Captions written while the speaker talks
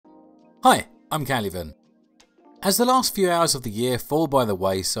Hi, I'm Kaluven. As the last few hours of the year fall by the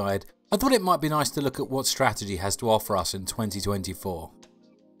wayside, I thought it might be nice to look at what strategy has to offer us in 2024.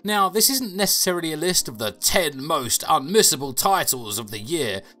 Now, this isn't necessarily a list of the 10 most unmissable titles of the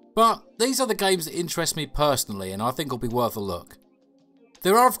year, but these are the games that interest me personally and I think will be worth a look.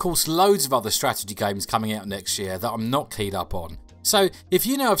 There are of course loads of other strategy games coming out next year that I'm not keyed up on, so if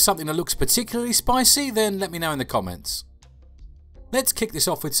you know of something that looks particularly spicy, then let me know in the comments. Let's kick this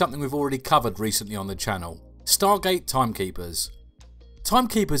off with something we've already covered recently on the channel, Stargate Timekeepers.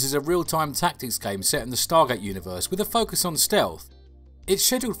 Timekeepers is a real-time tactics game set in the Stargate universe with a focus on stealth. It's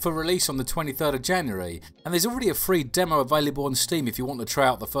scheduled for release on the 23rd of January, and there's already a free demo available on Steam if you want to try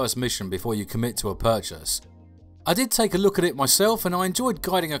out the first mission before you commit to a purchase. I did take a look at it myself and I enjoyed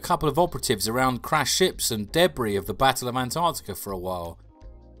guiding a couple of operatives around crashed ships and debris of the Battle of Antarctica for a while.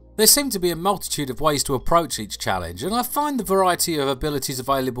 There seem to be a multitude of ways to approach each challenge, and I find the variety of abilities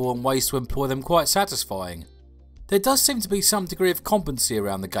available and ways to employ them quite satisfying. There does seem to be some degree of competency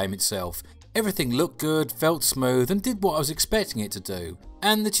around the game itself. Everything looked good, felt smooth and did what I was expecting it to do,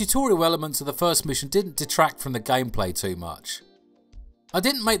 and the tutorial elements of the first mission didn't detract from the gameplay too much. I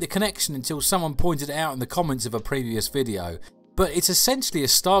didn't make the connection until someone pointed it out in the comments of a previous video, but it's essentially a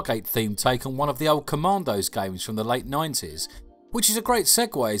Stargate themed take on one of the old Commandos games from the late 90s, which is a great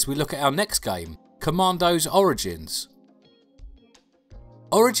segue as we look at our next game, Commandos Origins.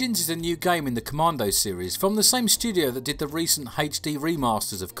 Origins is a new game in the Commandos series from the same studio that did the recent HD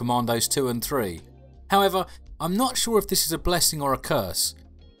remasters of Commandos 2 and 3. However, I'm not sure if this is a blessing or a curse.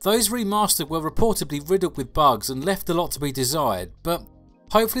 Those remastered were reportedly riddled with bugs and left a lot to be desired, but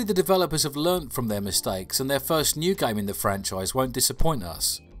hopefully the developers have learnt from their mistakes and their first new game in the franchise won't disappoint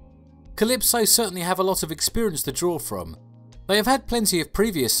us. Calypso certainly have a lot of experience to draw from. They have had plenty of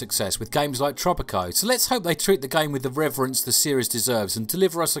previous success with games like Tropico, so let's hope they treat the game with the reverence the series deserves and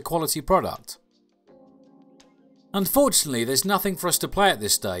deliver us a quality product. Unfortunately, there's nothing for us to play at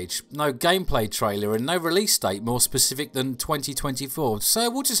this stage, no gameplay trailer and no release date more specific than 2024, so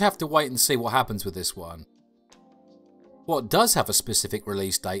we'll just have to wait and see what happens with this one. What does have a specific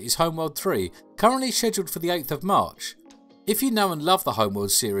release date is Homeworld 3, currently scheduled for the 8th of March. If you know and love the Homeworld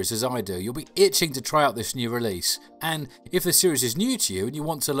series as I do, you'll be itching to try out this new release, and if the series is new to you and you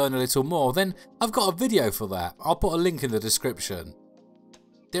want to learn a little more, then I've got a video for that. I'll put a link in the description.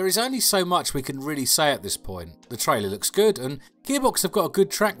 There is only so much we can really say at this point. The trailer looks good and Gearbox have got a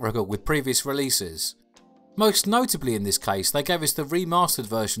good track record with previous releases. Most notably in this case, they gave us the remastered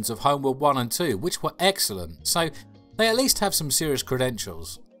versions of Homeworld 1 and 2, which were excellent, so they at least have some serious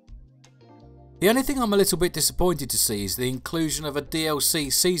credentials. The only thing I'm a little bit disappointed to see is the inclusion of a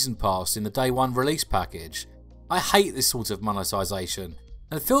DLC season pass in the day one release package. I hate this sort of monetisation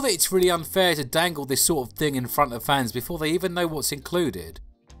and feel that it's really unfair to dangle this sort of thing in front of fans before they even know what's included.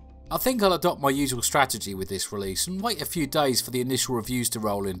 I think I'll adopt my usual strategy with this release and wait a few days for the initial reviews to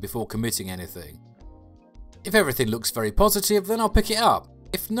roll in before committing anything. If everything looks very positive, then I'll pick it up.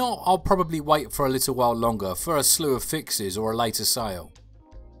 If not, I'll probably wait for a little while longer for a slew of fixes or a later sale.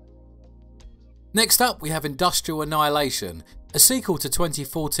 Next up we have Industrial Annihilation, a sequel to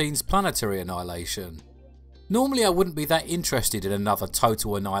 2014's Planetary Annihilation. Normally I wouldn't be that interested in another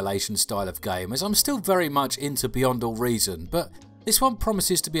Total Annihilation style of game as I'm still very much into Beyond All Reason, but this one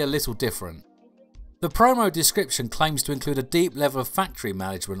promises to be a little different. The promo description claims to include a deep level of factory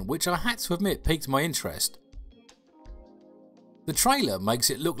management which I had to admit piqued my interest. The trailer makes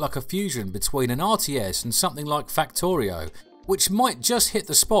it look like a fusion between an RTS and something like Factorio, which might just hit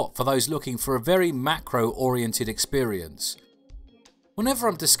the spot for those looking for a very macro-oriented experience. Whenever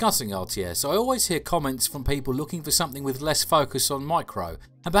I'm discussing RTS, I always hear comments from people looking for something with less focus on micro,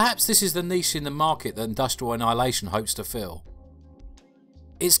 and perhaps this is the niche in the market that Industrial Annihilation hopes to fill.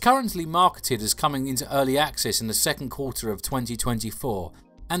 It's currently marketed as coming into early access in the second quarter of 2024,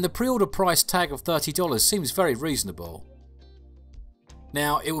 and the pre-order price tag of $30 seems very reasonable.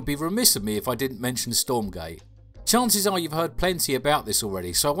 Now, it would be remiss of me if I didn't mention Stormgate. Chances are you've heard plenty about this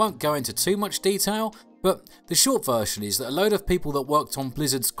already, so I won't go into too much detail, but the short version is that a load of people that worked on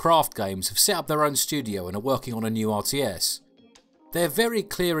Blizzard's Craft games have set up their own studio and are working on a new RTS. Their very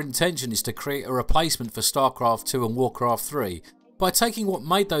clear intention is to create a replacement for StarCraft 2 and Warcraft 3 by taking what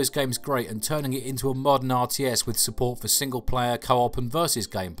made those games great and turning it into a modern RTS with support for single player, co-op and versus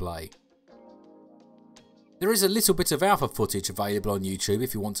gameplay. There is a little bit of alpha footage available on YouTube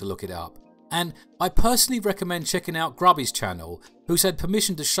if you want to look it up. And I personally recommend checking out Grubby's channel, who's had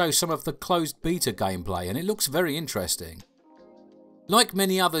permission to show some of the closed beta gameplay and it looks very interesting. Like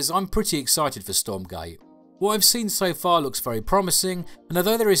many others, I'm pretty excited for Stormgate. What I've seen so far looks very promising, and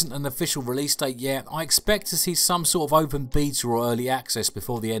although there isn't an official release date yet, I expect to see some sort of open beta or early access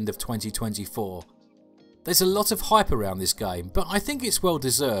before the end of 2024. There's a lot of hype around this game, but I think it's well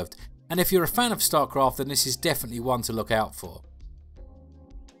deserved, and if you're a fan of StarCraft then this is definitely one to look out for.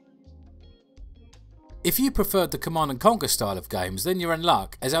 If you preferred the Command & Conquer style of games, then you're in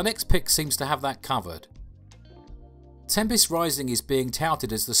luck, as our next pick seems to have that covered. Tempest Rising is being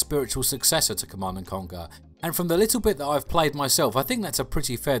touted as the spiritual successor to Command & Conquer, and from the little bit that I've played myself, I think that's a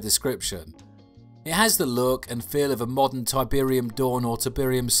pretty fair description. It has the look and feel of a modern Tiberium Dawn or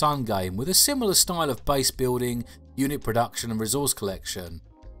Tiberium Sun game, with a similar style of base building, unit production and resource collection.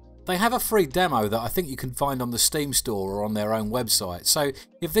 They have a free demo that I think you can find on the Steam store or on their own website, so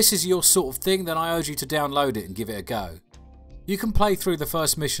if this is your sort of thing then I urge you to download it and give it a go. You can play through the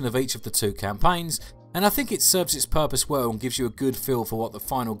first mission of each of the 2 campaigns, and I think it serves its purpose well and gives you a good feel for what the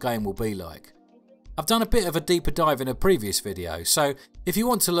final game will be like. I've done a bit of a deeper dive in a previous video, so if you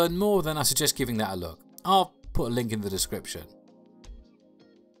want to learn more then I suggest giving that a look. I'll put a link in the description.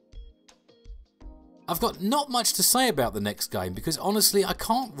 I've got not much to say about the next game because honestly I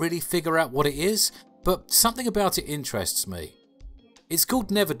can't really figure out what it is, but something about it interests me. It's called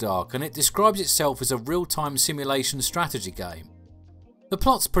Neverdark and it describes itself as a real-time simulation strategy game. The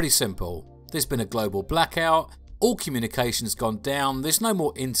plot's pretty simple. There's been a global blackout, all communication's gone down, there's no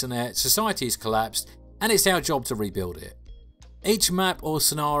more internet, society's collapsed, and it's our job to rebuild it. Each map or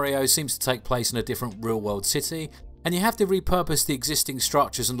scenario seems to take place in a different real-world city, and you have to repurpose the existing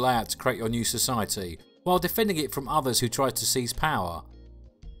structures and layout to create your new society, while defending it from others who try to seize power.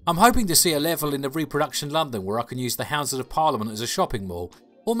 I'm hoping to see a level in the reproduction London where I can use the Houses of Parliament as a shopping mall,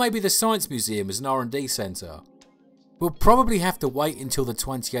 or maybe the Science Museum as an R&D centre. We'll probably have to wait until the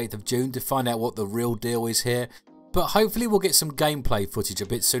 28th of June to find out what the real deal is here, but hopefully we'll get some gameplay footage a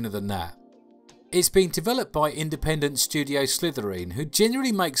bit sooner than that. It's been developed by independent studio Slytherin, who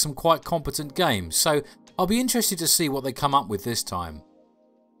generally make some quite competent games, so I'll be interested to see what they come up with this time.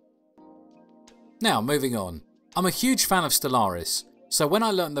 Now moving on. I'm a huge fan of Stellaris, so when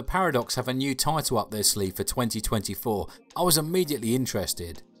I learned that Paradox have a new title up their sleeve for 2024, I was immediately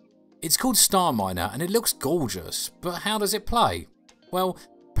interested. It's called Starminer and it looks gorgeous, but how does it play? Well,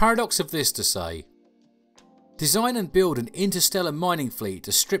 Paradox have this to say. Design and build an interstellar mining fleet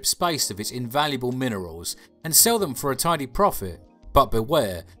to strip space of its invaluable minerals and sell them for a tidy profit. But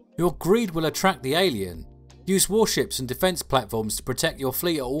beware, your greed will attract the alien. Use warships and defense platforms to protect your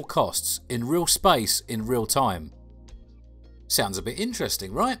fleet at all costs, in real space, in real time. Sounds a bit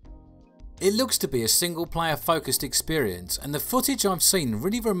interesting, right? It looks to be a single player focused experience, and the footage I've seen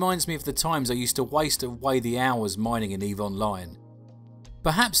really reminds me of the times I used to waste away the hours mining in EVE Online.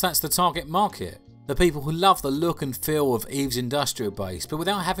 Perhaps that's the target market. The people who love the look and feel of EVE's industrial base, but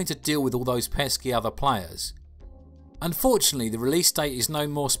without having to deal with all those pesky other players. Unfortunately, the release date is no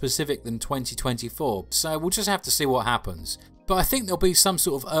more specific than 2024, so we'll just have to see what happens. But I think there'll be some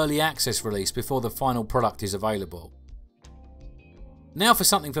sort of early access release before the final product is available. Now for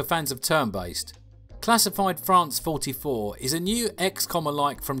something for fans of turn-based. Classified France 44 is a new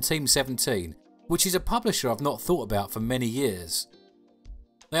XCOM-alike from Team 17, which is a publisher I've not thought about for many years.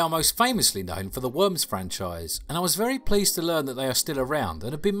 They are most famously known for the Worms franchise, and I was very pleased to learn that they are still around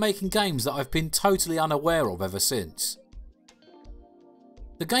and have been making games that I've been totally unaware of ever since.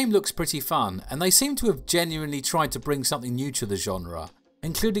 The game looks pretty fun, and they seem to have genuinely tried to bring something new to the genre,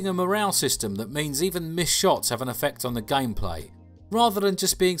 including a morale system that means even missed shots have an effect on the gameplay, rather than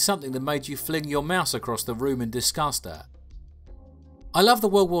just being something that made you fling your mouse across the room in disgust at. I love the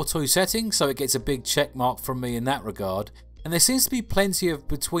World War II setting, so it gets a big check mark from me in that regard, and there seems to be plenty of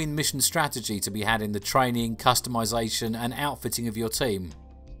between mission strategy to be had in the training, customization and outfitting of your team.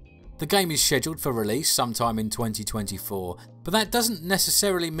 The game is scheduled for release sometime in 2024, but that doesn't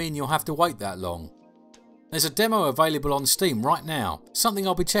necessarily mean you'll have to wait that long. There's a demo available on Steam right now, something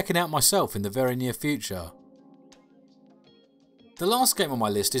I'll be checking out myself in the very near future. The last game on my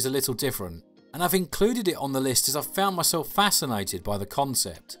list is a little different, and I've included it on the list as I've found myself fascinated by the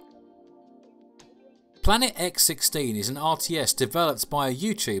concept. Planet X16 is an RTS developed by a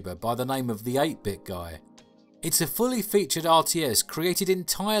YouTuber by the name of the 8-Bit Guy. It's a fully featured RTS created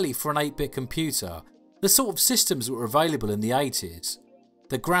entirely for an 8-bit computer, the sort of systems that were available in the 80s.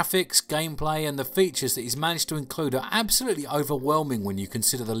 The graphics, gameplay and the features that he's managed to include are absolutely overwhelming when you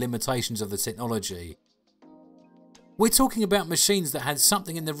consider the limitations of the technology. We're talking about machines that had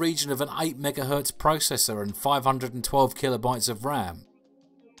something in the region of an 8MHz processor and 512KB of RAM.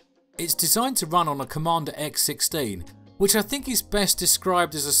 It's designed to run on a Commander X16, which I think is best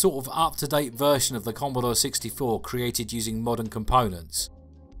described as a sort of up-to-date version of the Commodore 64 created using modern components.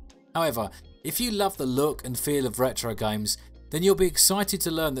 However, If you love the look and feel of retro games, then you'll be excited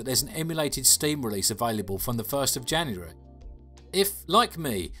to learn that there's an emulated Steam release available from the 1st of January. If, like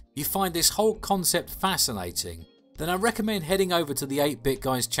me, you find this whole concept fascinating, then I recommend heading over to the 8-Bit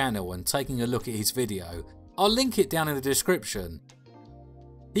Guy's channel and taking a look at his video. I'll link it down in the description.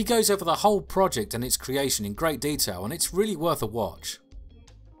 He goes over the whole project and its creation in great detail, and it's really worth a watch.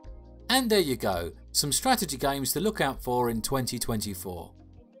 And there you go, some strategy games to look out for in 2024.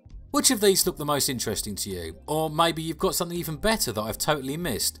 Which of these look the most interesting to you? Or maybe you've got something even better that I've totally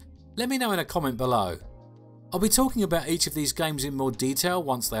missed? Let me know in a comment below. I'll be talking about each of these games in more detail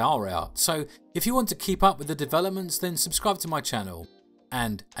once they are out, so if you want to keep up with the developments, then subscribe to my channel.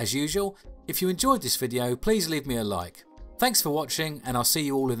 And, as usual, if you enjoyed this video, please leave me a like. Thanks for watching, and I'll see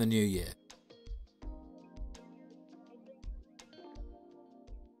you all in the new year.